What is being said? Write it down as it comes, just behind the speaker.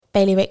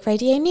Bailiwick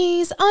Radio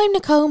News, I'm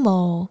Nicole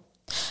Moore.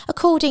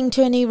 According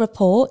to a new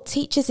report,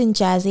 teachers in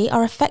Jersey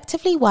are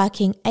effectively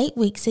working 8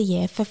 weeks a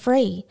year for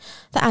free.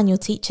 The annual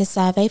teacher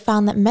survey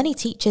found that many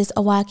teachers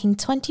are working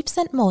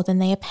 20% more than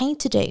they are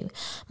paid to do.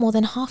 More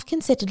than half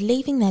considered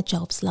leaving their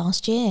jobs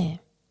last year.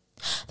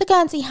 The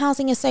Guernsey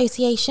Housing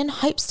Association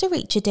hopes to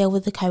reach a deal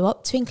with the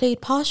co-op to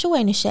include partial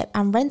ownership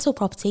and rental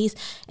properties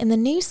in the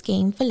new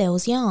scheme for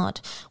Lil's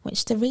Yard,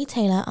 which the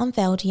retailer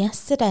unveiled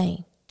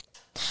yesterday.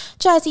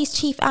 Jersey's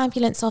chief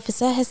ambulance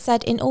officer has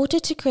said in order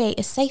to create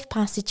a safe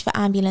passage for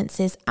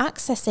ambulances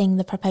accessing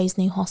the proposed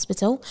new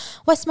hospital,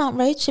 Westmount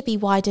Road should be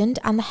widened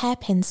and the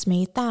hairpin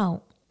smoothed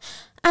out.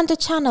 And a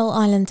Channel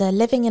Islander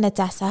living in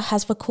Odessa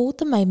has recalled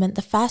the moment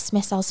the first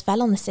missiles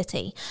fell on the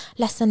city,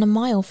 less than a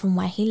mile from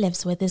where he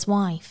lives with his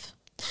wife.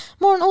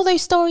 More on all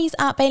those stories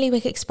at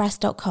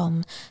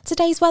bailiwickexpress.com.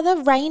 Today's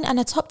weather, rain and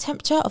a top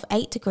temperature of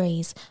 8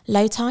 degrees.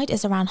 Low tide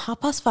is around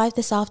 5:30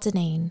 this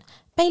afternoon.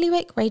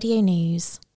 Bailiwick Radio News.